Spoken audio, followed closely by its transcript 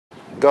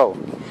Go.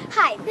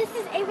 Hi, this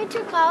is Ava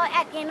Turcala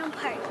at Canoe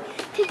Park.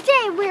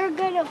 Today we're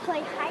going to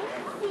play hide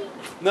and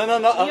seek. No,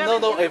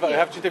 Eva. I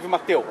have to interview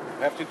Matteo.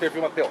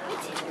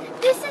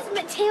 This is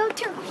Matteo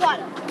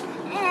Turcala.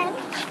 And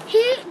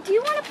do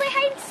you want to play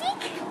hide and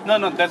seek?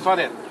 No, that's not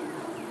it.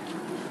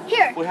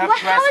 Here, how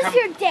was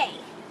your day?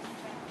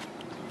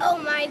 Oh,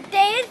 my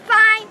day is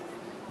fine.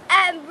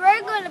 And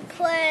we're going to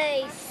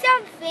play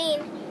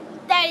something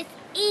that is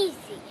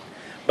easy.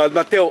 But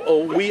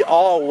Matteo, we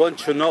all want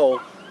to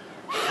know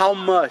how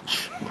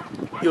much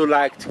you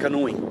liked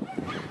canoeing.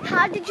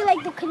 How did you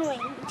like the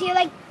canoeing? Do you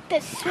like the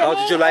swimming? How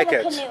did you like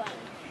it? Canoeing?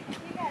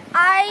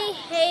 I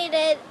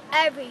hated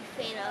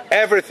everything of it.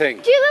 Everything.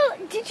 Did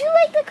you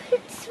like the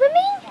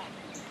swimming?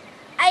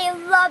 I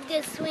loved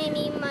the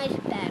swimming much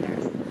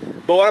better.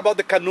 But what about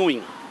the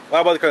canoeing?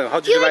 How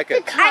did you like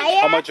it? The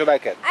kayak? How much you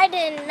like it? I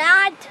did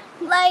not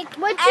like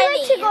Would you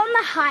like to go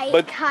on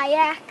the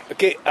kayak?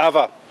 Okay,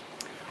 Ava.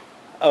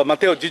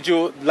 Matteo, did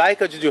you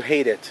like or did you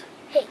hate it?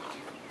 Hate.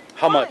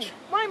 How much?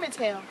 Why,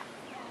 Matteo?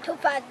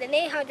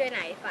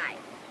 2,895.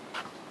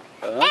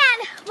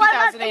 And what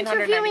about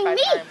interviewing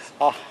me?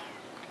 Oh.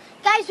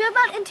 Guys, what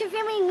about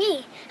interviewing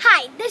me?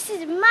 Hi, this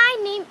is my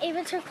name,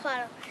 Ava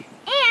Turcala.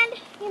 And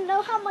you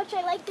know how much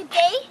I liked the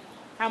day?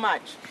 How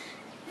much?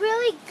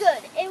 Really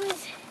good.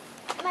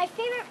 My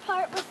favorite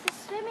part was the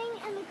swimming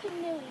and the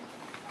canoeing.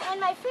 And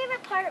my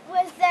favorite part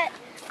was that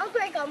Uncle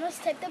Greg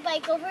almost took the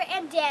bike over,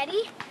 and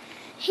Daddy,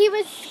 he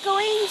was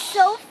going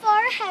so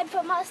far ahead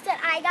from us that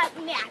I got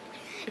mad.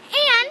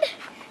 And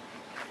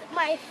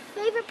my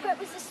favorite part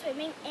was the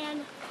swimming,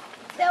 and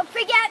Don't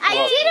forget, I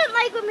didn't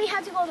like when we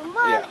had to go in the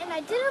mud, and I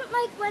didn't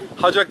like when...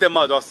 How'd you like the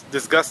mud? Was it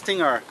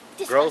disgusting or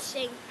gross?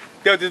 Disgusting.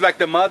 Theo, did you like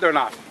the mud or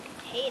not?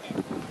 Hate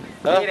it.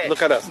 Huh?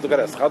 Look at us.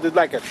 How did you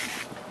like it?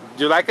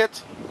 Do you like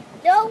it?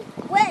 no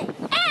way.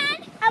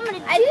 And I'm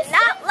going to I did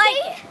not like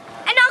it.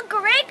 And Uncle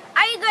Rick,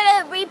 are you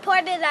going to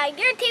report it on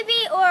your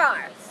TV or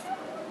ours?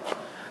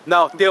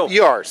 Now, Theo.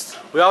 Yours.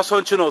 We also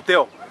want to know,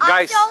 Theo.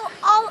 Guys.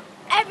 Also,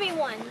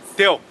 everyone's.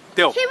 Theo.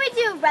 Can we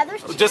do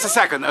brothers? Just a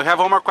second. I have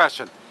one more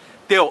question.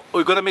 Theo,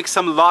 we're going to make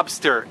some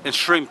lobster and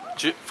shrimp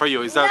for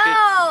you. Is that okay?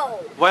 No.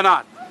 Why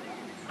not?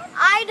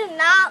 I do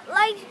not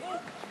like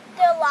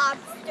the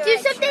lobster. Do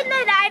something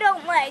that I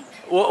don't like.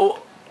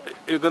 Well,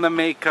 you're going to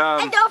make...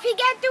 And don't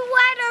forget the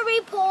weather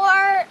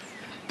report.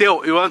 Theo,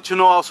 we want to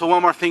know also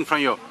one more thing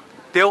from you.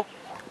 Theo,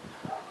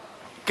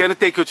 can I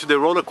take you to the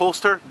roller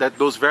coaster?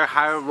 Those very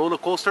high roller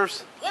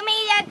coasters? You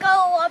mean that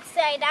go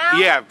upside down?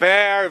 Yeah,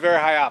 very, very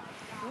high up.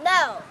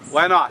 No.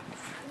 Why not?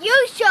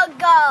 You should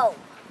go.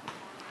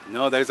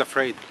 No, that is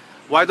afraid.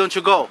 Why don't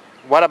you go?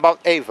 What about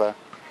Ava?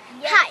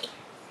 Hi.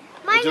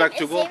 My Would you name like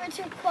to is go? Ava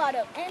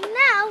Turcala, and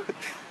now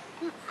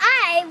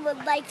I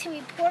would like to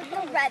report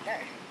the weather.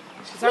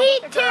 Me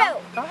too.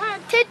 Go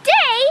ahead.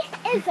 Today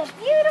is a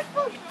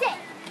beautiful day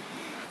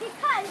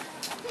because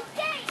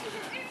today is a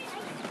very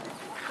nice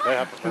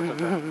because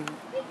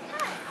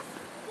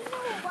you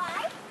know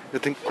why? You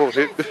think Because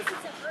this is a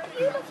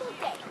beautiful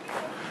day.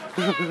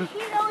 And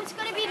you know what's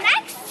going to be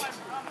next?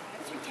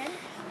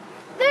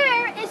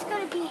 There is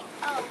going to be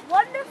a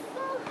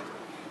wonderful,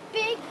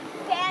 big,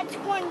 bad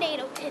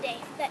tornado today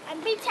that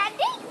I'm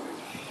pretending.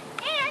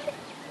 And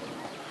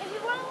if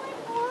you want to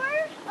learn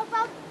more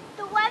about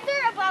the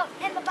weather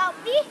and about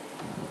me,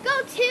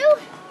 go to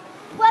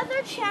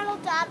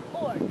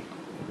weatherchannel.org.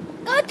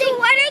 Go to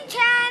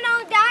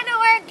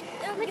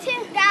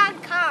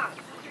weatherchannel.org.com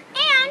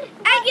And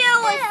you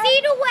will see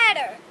the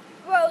weather.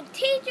 We'll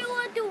teach you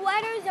what the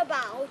weather is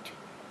about.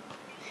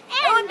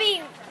 It will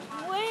be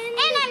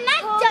windy, And I'm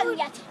not done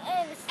yet.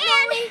 and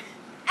snowy,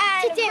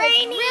 and today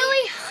rainy. is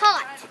really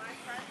hot.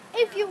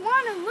 If you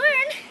want to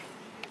learn,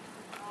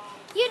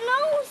 you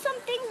know some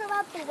things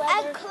about the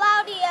weather. and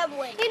cloudy and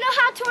windy. You know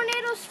how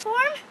tornadoes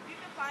form?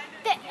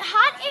 The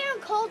hot air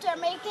and cold air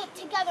make it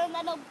together, and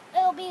then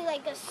it'll be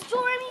like a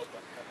stormy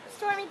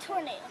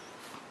tornado.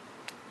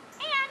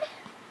 And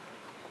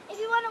if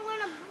you want to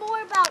learn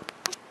more about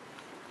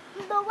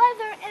the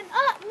weather and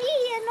me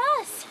and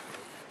us,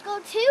 go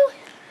to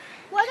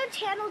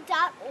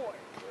weatherchannel.org.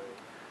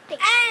 And,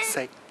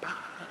 Say bye.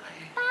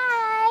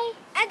 Bye.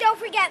 and don't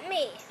forget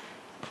me.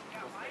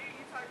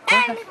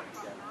 And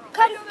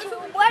come to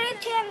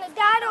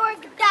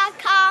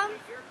weatherchannel.org.com.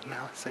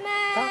 Now say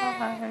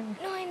bye.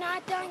 No, I'm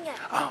not done yet.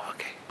 Oh,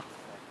 okay.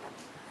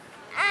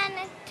 And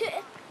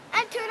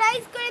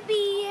today's gonna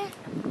be,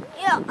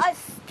 a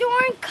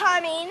storm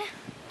coming.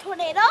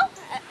 Tornado?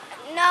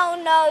 No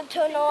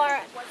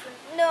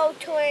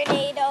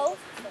tornadoes.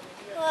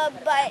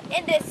 But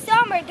in the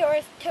summer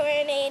there's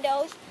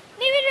tornadoes.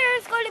 Maybe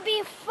there's going to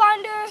be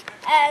thunder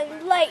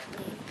and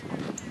lightning.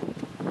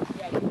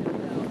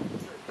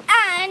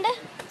 And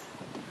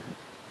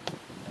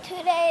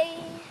today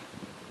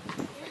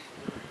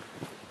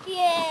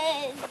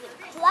is